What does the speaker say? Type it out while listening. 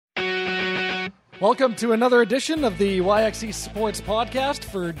Welcome to another edition of the YXE Sports Podcast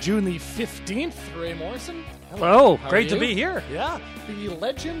for June the 15th. Ray Morrison. Hello. Great to be here. Yeah. The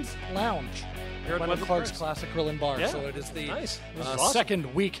Legends Lounge. Here at Wendell Clark's Classic Grill and Bar. Yeah. So it is the awesome.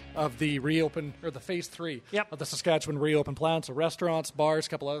 second week of the reopen, or the phase 3 of the Saskatchewan reopen plan. So restaurants, bars, a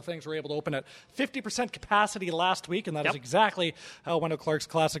couple other things were able to open at 50% capacity last week, and that is exactly how Wendell Clark's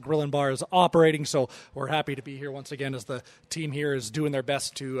Classic Grill and Bar is operating. So we're happy to be here once again as the team here is doing their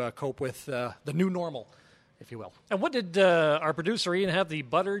best to cope with the new normal, if you will. And what did our producer Ian have? The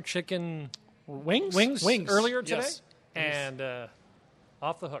butter chicken wings earlier today? Yes. And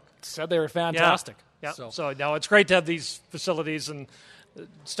off the hook. Said they were fantastic. Yeah. So now it's great to have these facilities and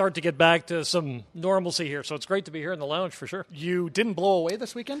start to get back to some normalcy here. So it's great to be here in the lounge for sure. You didn't blow away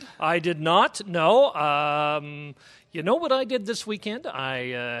this weekend? I did not, no. You know what I did this weekend?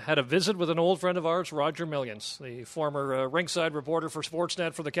 I had a visit with an old friend of ours, Roger Millions, the former ringside reporter for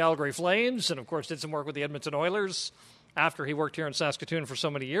Sportsnet for the Calgary Flames, and of course did some work with the Edmonton Oilers after he worked here in Saskatoon for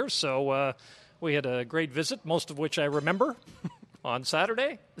so many years. So we had a great visit, most of which I remember. On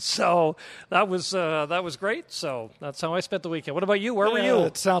Saturday, so that was great. So that's how I spent the weekend. What about you? Where were you?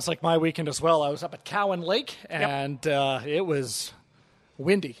 It sounds like my weekend as well. I was up at Cowan Lake, and it was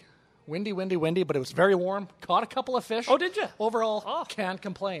windy, but it was very warm. Caught a couple of fish. Oh, did you? Overall, can't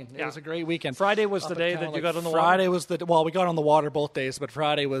complain. It was a great weekend. Friday was the day that you got on the water? Friday was we got on the water both days, but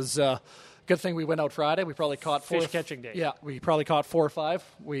Friday was good thing we went out Friday. We probably caught fish catching day. Yeah, we probably caught 4 or 5.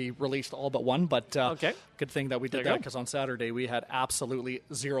 We released all but one, but good thing that we did that because on Saturday we had absolutely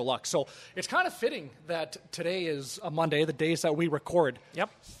zero luck. So it's kind of fitting that today is a Monday, the days that we record.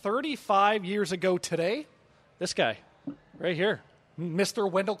 35 years ago today, this guy right here,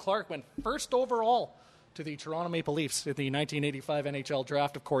 Mr. Wendell Clark, went first overall to the Toronto Maple Leafs in the 1985 NHL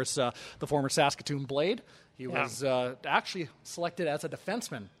draft. Of course, the former Saskatoon Blade. He was actually selected as a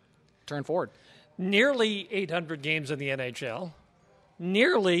defenseman. Turn forward. Nearly 800 games in the NHL,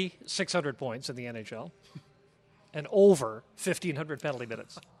 nearly 600 points in the NHL, and over 1,500 penalty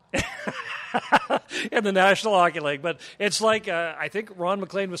minutes in the National Hockey League. But it's like, I think Ron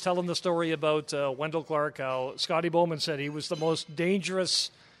McLean was telling the story about Wendell Clark, how Scotty Bowman said he was the most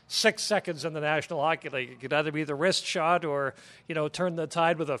dangerous 6 seconds in the National Hockey League. It could either be the wrist shot or, turn the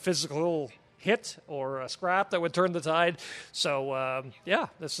tide with a physical hit or a scrap that would turn the tide. So,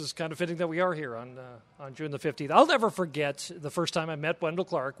 this is kind of fitting that we are here on June the 15th. I'll never forget the first time I met Wendell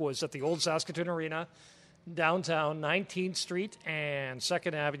Clark was at the old Saskatoon Arena, downtown 19th Street and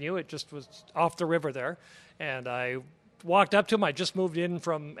 2nd Avenue. It just was off the river there. And I walked up to him. I just moved in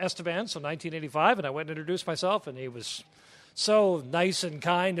from Estevan, so 1985, and I went and introduced myself, and he was so nice and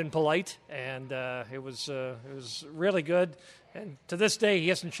kind and polite, and it was really good. And to this day, he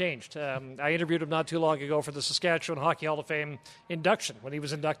hasn't changed. I interviewed him not too long ago for the Saskatchewan Hockey Hall of Fame induction when he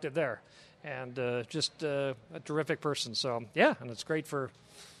was inducted there, and just a terrific person. So and it's great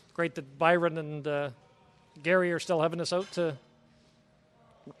that Byron and Gary are still having us out to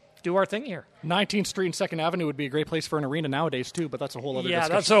do our thing here. 19th Street and 2nd Avenue would be a great place for an arena nowadays, too, but that's a whole other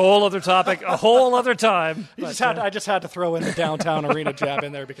discussion. That's a whole other topic, a whole other time. I just had to throw in the downtown arena jab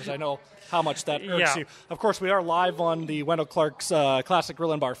in there because I know how much that irks you. Of course, we are live on the Wendell Clark's Classic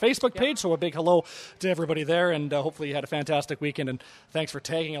Grill and Bar Facebook page, so a big hello to everybody there, and hopefully you had a fantastic weekend, and thanks for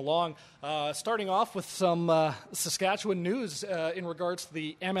tagging along. Starting off with some Saskatchewan news in regards to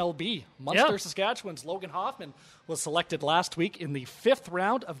the MLB. Munster, Saskatchewan's Logan Hoffman was selected last week in the 5th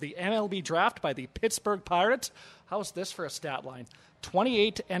round of the MLB draft by the Pittsburgh Pirates. How's this for a stat line?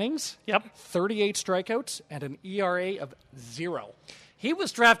 28 innings, 38 strikeouts, and an ERA of 0. He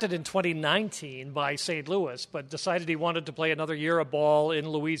was drafted in 2019 by St. Louis, but decided he wanted to play another year of ball in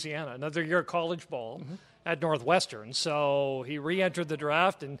Louisiana, another year of college ball at Northwestern. So he re-entered the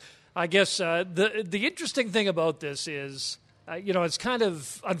draft, and I guess the interesting thing about this is, it's kind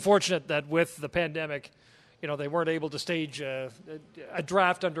of unfortunate that with the pandemic, they weren't able to stage a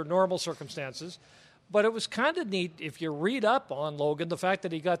draft under normal circumstances. But it was kind of neat, if you read up on Logan, the fact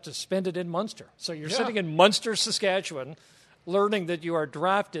that he got to spend it in Munster. So you're sitting in Munster, Saskatchewan, learning that you are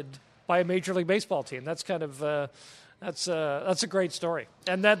drafted by a Major League Baseball team. That's kind of that's a great story.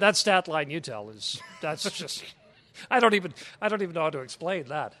 And that stat line you tell that's just I don't even know how to explain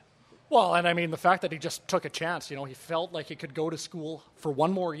that. Well, and I mean the fact that he just took a chance. He felt like he could go to school for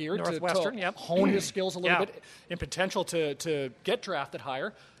one more year to hone his skills a little bit, in potential to get drafted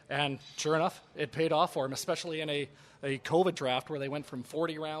higher. And sure enough, it paid off for him, especially in a COVID draft where they went from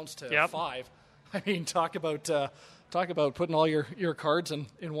 40 rounds to 5. I mean, talk about putting all your cards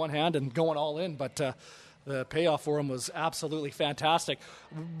in one hand and going all in. But the payoff for him was absolutely fantastic.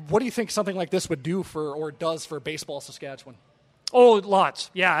 What do you think something like this would do for baseball Saskatchewan? Oh, lots.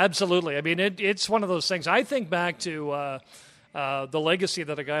 Yeah, absolutely. I mean, it's one of those things. I think back to the legacy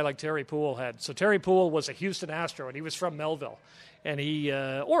that a guy like Terry Poole had. So Terry Poole was a Houston Astro, and he was from Melville. And he,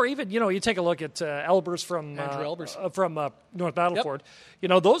 or even, you take a look at Albers from North Battleford.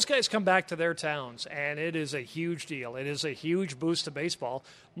 Yep. Those guys come back to their towns, and it is a huge deal. It is a huge boost to baseball.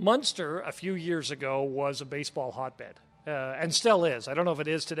 Munster, a few years ago, was a baseball hotbed, and still is. I don't know if it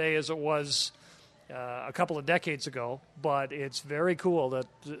is today as it was a couple of decades ago, but it's very cool that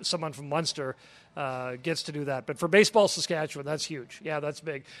someone from Munster gets to do that. But for Baseball Saskatchewan, that's huge. Yeah, that's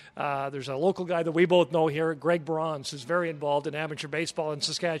big. There's a local guy that we both know here, Greg Bronze, who's very involved in amateur baseball in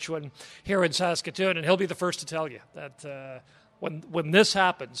Saskatchewan here in Saskatoon, and he'll be the first to tell you that when this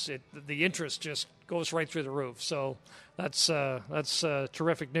happens, the interest just goes right through the roof. So that's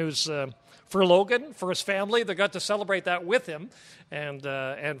terrific news for Logan, for his family. They got to celebrate that with him,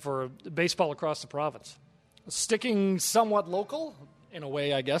 and for baseball across the province. Sticking somewhat local, in a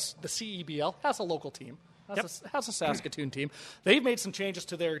way, I guess, the CEBL has a local team, has a Saskatoon team. They've made some changes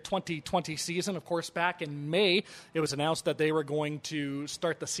to their 2020 season. Of course, back in May, it was announced that they were going to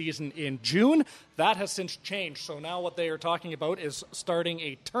start the season in June. That has since changed. So now what they are talking about is starting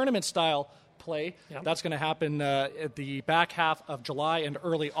a tournament-style play. Yep. That's going to happen at the back half of July and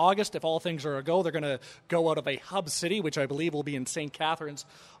early August. If all things are a go, they're going to go out of a hub city, which I believe will be in St. Catharines,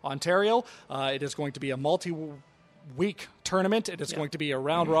 Ontario. It is going to be a multi-week tournament. It is going to be a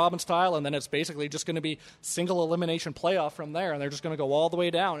round-robin style, and then it's basically just going to be single elimination playoff from there, and they're just going to go all the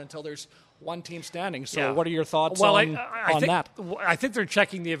way down until there's one team standing. So what are your thoughts on that? I think they're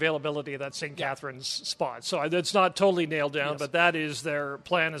checking the availability of that St. Catharines spot. So it's not totally nailed down, but that is their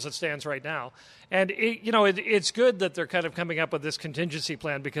plan as it stands right now. And, it's good that they're kind of coming up with this contingency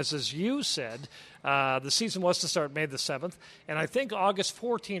plan because, as you said, the season was to start May the 7th. And I think August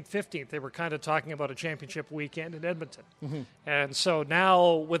 14th, 15th, they were kind of talking about a championship weekend in Edmonton. Mm-hmm. And so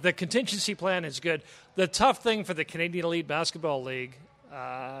now with the contingency plan is good. The tough thing for the Canadian Elite Basketball League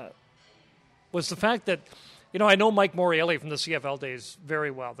was the fact that, I know Mike Morreale from the CFL days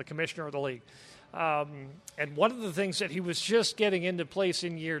very well, the commissioner of the league. And one of the things that he was just getting into place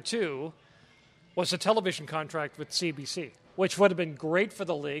in year 2 was a television contract with CBC, which would have been great for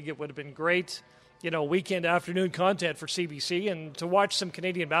the league. It would have been great, weekend afternoon content for CBC, and to watch some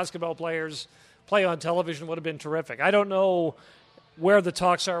Canadian basketball players play on television would have been terrific. I don't know where the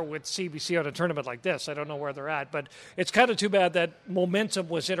talks are with CBC on a tournament like this. I don't know where they're at, but it's kind of too bad that momentum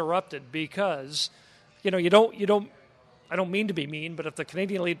was interrupted because, I don't mean to be mean, but if the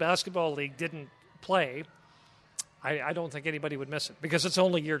Canadian Elite Basketball League didn't play, I don't think anybody would miss it because it's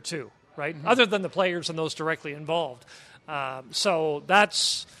only year 2, right? Mm-hmm. Other than the players and those directly involved. So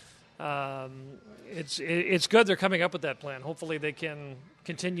that's it's good they're coming up with that plan. Hopefully they can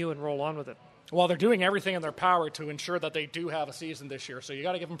continue and roll on with it. Well, they're doing everything in their power to ensure that they do have a season this year. So you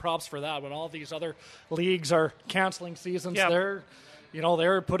got to give them props for that. When all these other leagues are canceling seasons,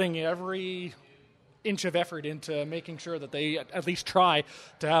 they're putting every inch of effort into making sure that they at least try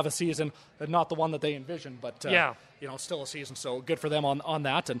to have a season, not the one that they envision, but still a season. So good for them on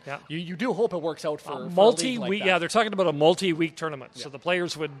that. And you do hope it works out for multi-week. For a league like that. They're talking about a multi-week tournament. Yeah. So the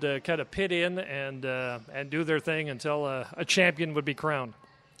players would kind of pit in and do their thing until a champion would be crowned.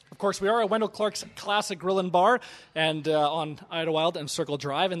 Of course, we are at Wendell Clark's Classic Grill and Bar and on Idlewild and Circle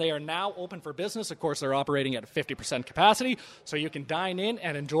Drive, and they are now open for business. Of course, they're operating at 50% capacity, so you can dine in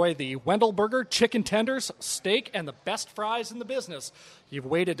and enjoy the Wendell Burger, chicken tenders, steak, and the best fries in the business. You've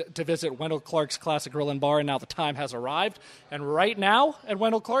waited to visit Wendell Clark's Classic Grill and Bar, and now the time has arrived. And right now at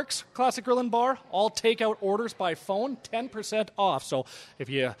Wendell Clark's Classic Grill and Bar, all takeout orders by phone, 10% off. So if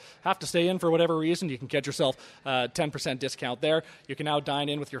you have to stay in for whatever reason, you can get yourself a 10% discount there. You can now dine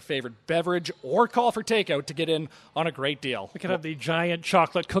in with your favorite beverage or call for takeout to get in on a great deal. We can have the giant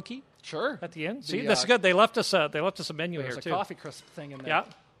chocolate cookie. Sure. At the end. See, that's good. They left us a menu here, too. There's a coffee crisp thing in there. Yeah.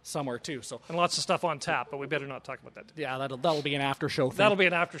 Somewhere, too. So and lots of stuff on tap, but we better not talk about that today. Yeah, that'll be an after-show thing. That'll be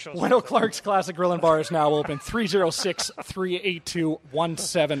an after-show thing. Wendell Clark's Classic Grill and Bar is now open,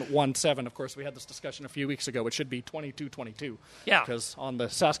 306-382-1717. Of course, we had this discussion a few weeks ago. It should be 2222. Yeah. Because on the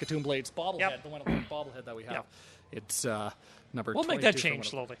Saskatoon Blades bobblehead, the Wendell Clark bobblehead that we have, it's number 22. We'll make that change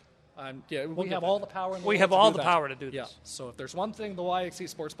slowly. We have all the power in the world. We have all the power to do this. Yeah. So if there's one thing the YXC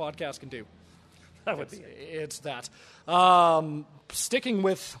Sports Podcast can do, that would be it's that. But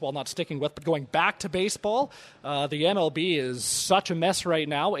going back to baseball, the MLB is such a mess right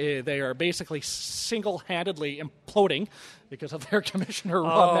now. They are basically single-handedly imploding because of their commissioner,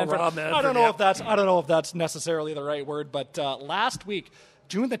 Rob Manfred. Rob Manfred. I don't know if that's necessarily the right word, but last week,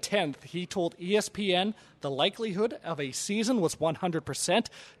 June the 10th, he told ESPN the likelihood of a season was 100%.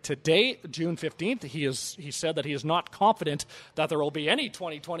 Today, June 15th, he said that he is not confident that there will be any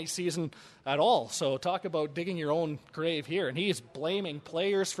 2020 season at all. So talk about digging your own grave here. And he's blaming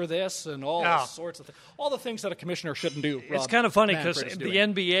players for this and all sorts of things. All the things that a commissioner shouldn't do. It's kind of funny because the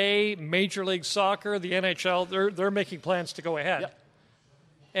NBA, Major League Soccer, the NHL, they're making plans to go ahead. Yep.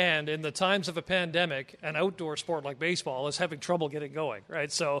 And in the times of a pandemic, an outdoor sport like baseball is having trouble getting going,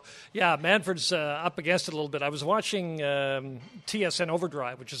 right? So, yeah, Manfred's up against it a little bit. I was watching TSN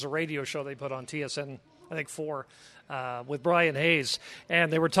Overdrive, which is a radio show they put on TSN, I think 4, with Brian Hayes.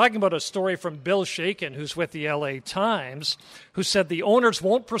 And they were talking about a story from Bill Shakin, who's with the LA Times, who said the owners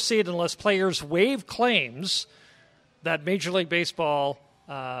won't proceed unless players waive claims that Major League Baseball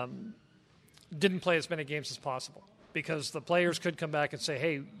didn't play as many games as possible. Because the players could come back and say,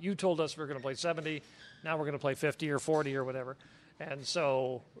 hey, you told us we were going to play 70, now we're going to play 50 or 40 or whatever. And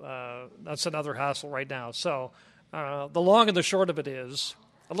so that's another hassle right now. So the long and the short of it is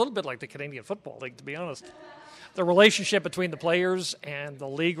a little bit like the Canadian Football League, to be honest. The relationship between the players and the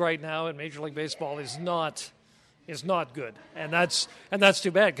league right now in Major League Baseball is not good. And that's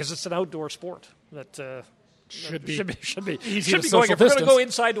too bad because it's an outdoor sport that should be going. If we're going to go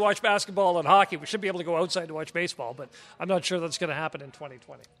inside to watch basketball and hockey, we should be able to go outside to watch baseball. But I'm not sure that's going to happen in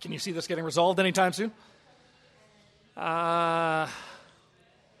 2020. Can you see this getting resolved anytime soon? No.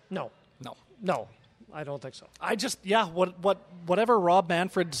 No. I don't think so. Whatever Rob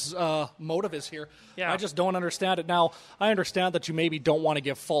Manfred's motive is here, I just don't understand it. Now, I understand that you maybe don't want to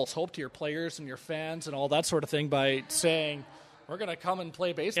give false hope to your players and your fans and all that sort of thing by saying, we're going to come and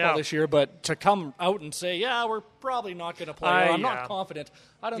play baseball this year, but to come out and say, we're probably not going to play, I'm not confident.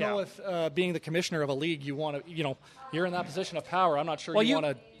 I don't know if being the commissioner of a league, you want to, you're in that position of power. I'm not sure you want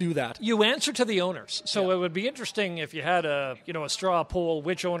to do that. You answer to the owners. So it would be interesting if you had a straw poll,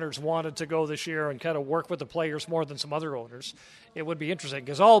 which owners wanted to go this year and kind of work with the players more than some other owners. It would be interesting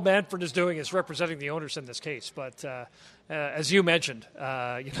because all Manfred is doing is representing the owners in this case. But as you mentioned,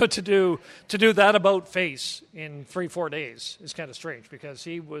 to do that about face in 3-4 days is kind of strange because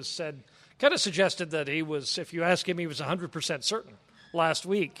he kind of suggested that he was, if you ask him, he was 100% certain last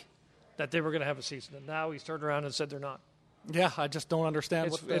week that they were going to have a season, and now he's turned around and said they're not. Yeah, I just don't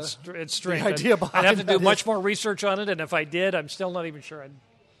understand it's strange. The idea behind I'd have to do much more research on it, and if I did, I'm still not even sure I'd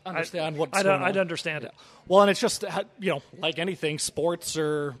understand what's going on. I'd understand it. Well, and it's just, like anything, sports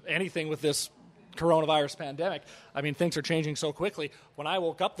or anything with this coronavirus pandemic, I mean, things are changing so quickly. When I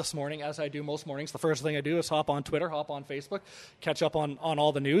woke up this morning, as I do most mornings, the first thing I do is hop on Twitter, hop on Facebook, catch up on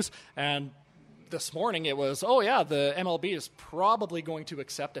all the news, and this morning it was, the MLB is probably going to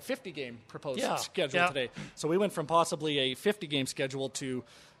accept a 50-game proposed schedule today. So we went from possibly a 50-game schedule to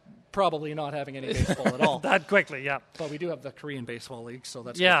probably not having any baseball at all. That quickly, yeah. But we do have the Korean Baseball League, so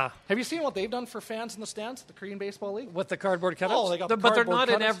that's good. Have you seen what they've done for fans in the stands, the Korean Baseball League? With the cardboard cutouts? Oh, they got but they're not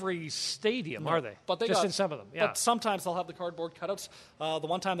in every stadium, are they? But just in some of them, But sometimes they'll have the cardboard cutouts. The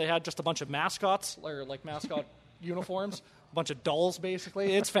one time they had just a bunch of mascots, or like mascot uniforms, a bunch of dolls,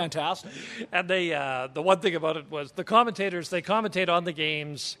 basically. It's fantastic. And they, the one thing about it was the commentators, they commentate on the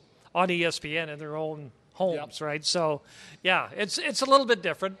games on ESPN in their own homes, right? So, it's a little bit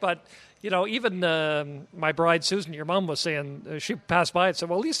different, but even my bride Susan, your mom was saying, she passed by and said,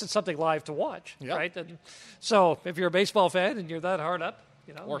 well, at least it's something live to watch, right? And so if you're a baseball fan and you're that hard up,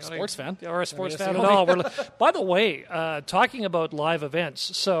 or a sports fan. Or a sports fan at all. By the way, talking about live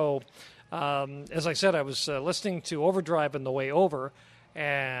events, so as I said, I was listening to Overdrive on the way over,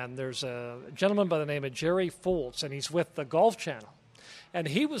 and there's a gentleman by the name of Jerry Foltz, and he's with the Golf Channel. And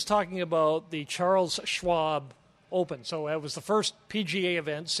he was talking about the Charles Schwab Open. So it was the first PGA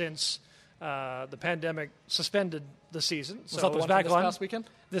event since the pandemic suspended the season. Was that the one back this past weekend?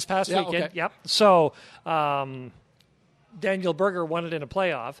 This past weekend, okay. Yep. So Daniel Berger won it in a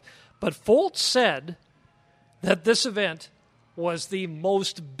playoff. But Foltz said that this event was the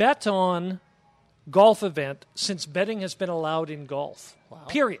most bet-on golf event since betting has been allowed in golf. Wow.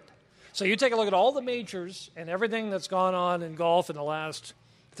 Period. So you take a look at all the majors and everything that's gone on in golf in the last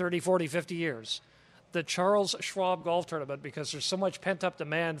 30, 40, 50 years. The Charles Schwab Golf Tournament, because there's so much pent-up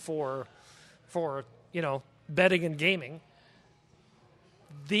demand for betting and gaming,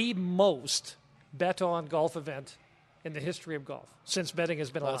 the most bet-on golf event in the history of golf since betting has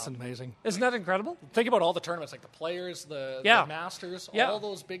been allowed. That's amazing. Isn't that incredible? Think about all the tournaments, like the Players, the Masters, all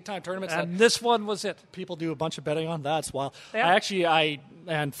those big-time tournaments. And this one was it. People do a bunch of betting on. That's wild. Yeah.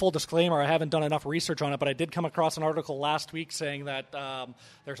 And full disclaimer, I haven't done enough research on it, but I did come across an article last week saying that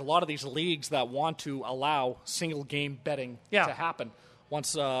there's a lot of these leagues that want to allow single-game betting to happen.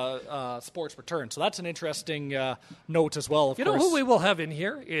 once sports return. So that's an interesting note as well. You know who we will have in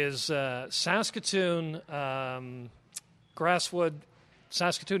here is Saskatoon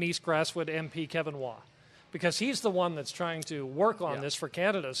Saskatoon East Grasswood MP Kevin Waugh, because he's the one that's trying to work on this for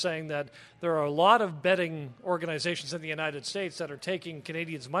Canada, saying that there are a lot of betting organizations in the United States that are taking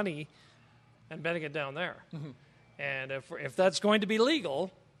Canadians' money and betting it down there. Mm-hmm. And if that's going to be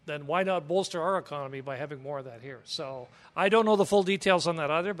legal, then why not bolster our economy by having more of that here? So I don't know the full details on that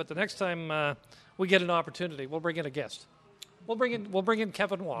either, but the next time we get an opportunity, we'll bring in a guest. We'll bring in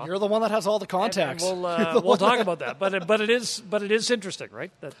Kevin Waugh. You're the one that has all the contacts. And we'll talk about that. But it is interesting,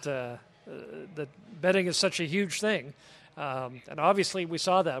 right? That betting is such a huge thing, and obviously we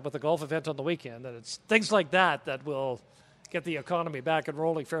saw that with the golf event on the weekend. That it's things like that will get the economy back and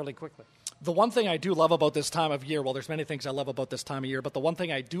rolling fairly quickly. The one thing I do love about this time of year, well, there's many things I love about this time of year, but the one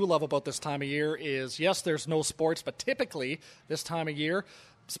thing I do love about this time of year is, yes, there's no sports, but typically this time of year,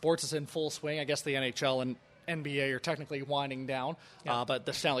 sports is in full swing. I guess the NHL and NBA are technically winding down, but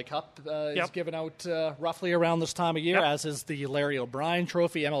the Stanley Cup is given out roughly around this time of year, as is the Larry O'Brien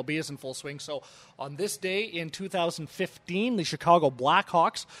Trophy. MLB is in full swing. So on this day in 2015, the Chicago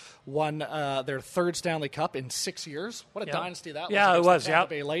Blackhawks won their third Stanley Cup in 6 years. What a dynasty that was. Yeah, it was. The Tampa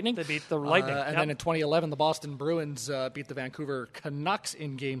Bay Lightning. They beat the Lightning. And then in 2011, the Boston Bruins beat the Vancouver Canucks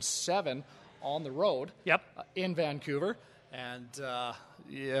in Game 7 on the road in Vancouver. And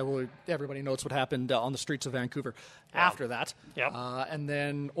everybody knows what happened on the streets of Vancouver after that. And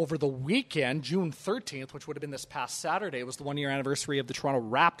then over the weekend, June 13th, which would have been this past Saturday, was the one-year anniversary of the Toronto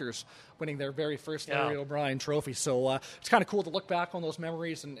Raptors winning their very first Larry O'Brien Trophy. So it's kind of cool to look back on those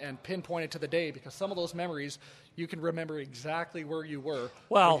memories and pinpoint it to the day, because some of those memories, you can remember exactly where you were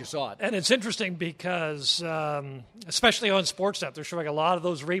when you saw it. And it's interesting because, especially on Sportsnet, they're showing a lot of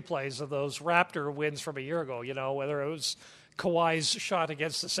those replays of those Raptor wins from a year ago, whether it was Kawhi's shot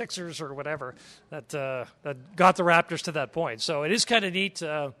against the Sixers or whatever that got the Raptors to that point. So it is kind of neat.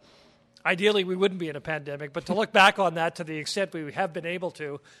 Ideally, we wouldn't be in a pandemic, but to look back on that to the extent we have been able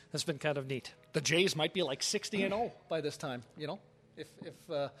to has been kind of neat. The Jays might be like 60-0 by this time, if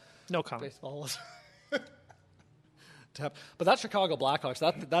no comment. Baseball was. But that Chicago Blackhawks,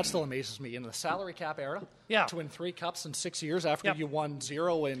 that still amazes me. In the salary cap era, to win 3 cups in 6 years after you won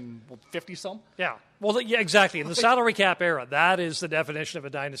 0 in 50-some? Yeah. Well, exactly. In the salary cap era, that is the definition of a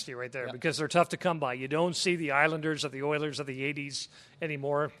dynasty right there, because they're tough to come by. You don't see the Islanders or the Oilers of the 80s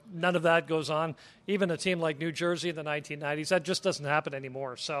anymore. None of that goes on. Even a team like New Jersey in the 1990s, that just doesn't happen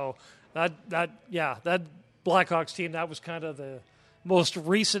anymore. So that Blackhawks team, that was kind of the most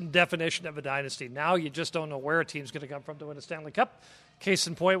recent definition of a dynasty. Now you just don't know where a team's going to come from to win a Stanley Cup. Case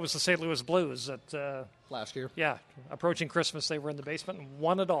in point was the St. Louis Blues that last year. Yeah, approaching Christmas, they were in the basement and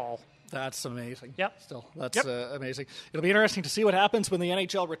won it all. That's amazing. Yep. Still, that's amazing. It'll be interesting to see what happens when the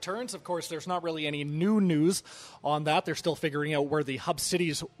NHL returns. Of course, there's not really any new news on that. They're still figuring out where the hub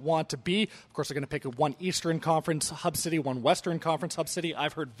cities want to be. Of course, they're going to pick one Eastern Conference hub city, one Western Conference hub city.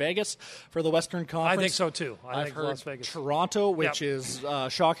 I've heard Vegas for the Western Conference. I think so, too. I've heard Las Vegas. Toronto, which is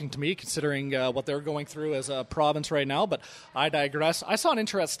shocking to me, considering what they're going through as a province right now. But I digress. I saw an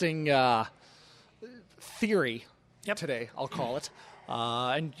interesting theory today, I'll call it.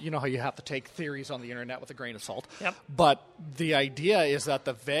 And you know how you have to take theories on the internet with a grain of salt. But the idea is that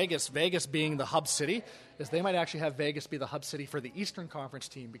the Vegas being the hub city, is they might actually have Vegas be the hub city for the Eastern Conference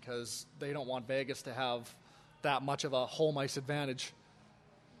team, because they don't want Vegas to have that much of a home ice advantage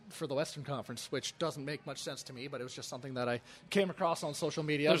for the Western Conference, which doesn't make much sense to me, but it was just something that I came across on social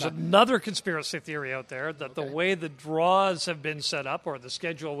media. There's another conspiracy theory out there that the way the draws have been set up, or the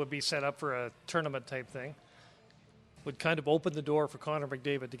schedule would be set up for a tournament type thing, would kind of open the door for Connor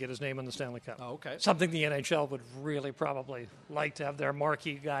McDavid to get his name on the Stanley Cup. Something the NHL would really probably like to have their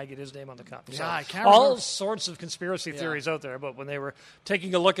marquee guy get his name on the cup. Yeah, so I can't all remember. sorts of conspiracy theories out there, but when they were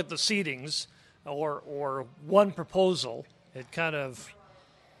taking a look at the seedings or one proposal, it kind of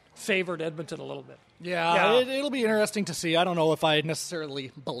favored Edmonton a little bit. It'll be interesting to see. I don't know if I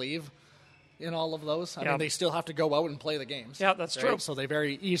necessarily believe in all of those. I mean, they still have to go out and play the games. Yeah, that's true. So they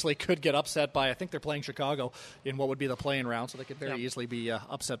very easily could get upset by, I think they're playing Chicago in what would be the play-in round, so they could very easily be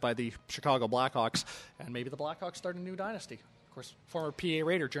upset by the Chicago Blackhawks, and maybe the Blackhawks start a new dynasty. Of course, former PA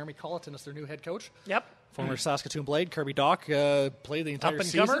Raider Jeremy Colleton is their new head coach. Former Saskatoon Blade Kirby Doc played the entire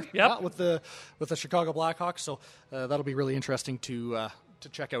season with the Chicago Blackhawks, so that'll be really interesting to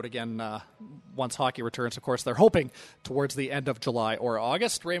check out again once hockey returns. Of course, they're hoping towards the end of July or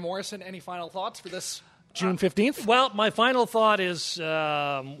August. Ray Morrison, any final thoughts for this June 15th? Well, my final thought is,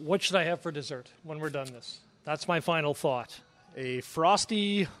 what should I have for dessert when we're done this? That's my final thought. A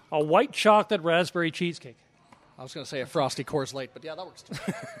frosty... A white chocolate raspberry cheesecake. I was going to say a frosty Coors Light, but yeah, that works too.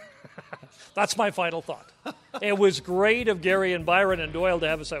 That's my final thought. It was great of Gary and Byron and Doyle to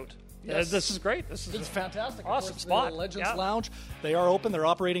have us out. Yes. This is great. This is fantastic. Awesome spot. The Legends Lounge, they are open. They're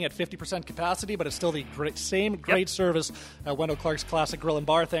operating at 50% capacity, but it's still the same great service at Wendell Clark's Classic Grill and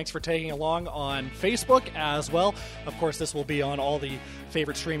Bar. Thanks for tagging along on Facebook as well. Of course, this will be on all the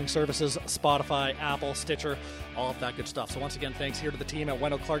favorite streaming services, Spotify, Apple, Stitcher, all of that good stuff. So once again, thanks here to the team at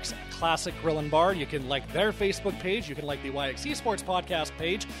Wendell Clark's Classic Grill and Bar. You can like their Facebook page. You can like the YXE Sports Podcast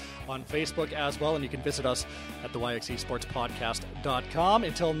page on Facebook as well, and you can visit us at the YXESportsPodcast.com.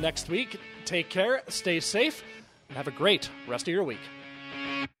 Until next week, take care, stay safe, and have a great rest of your week.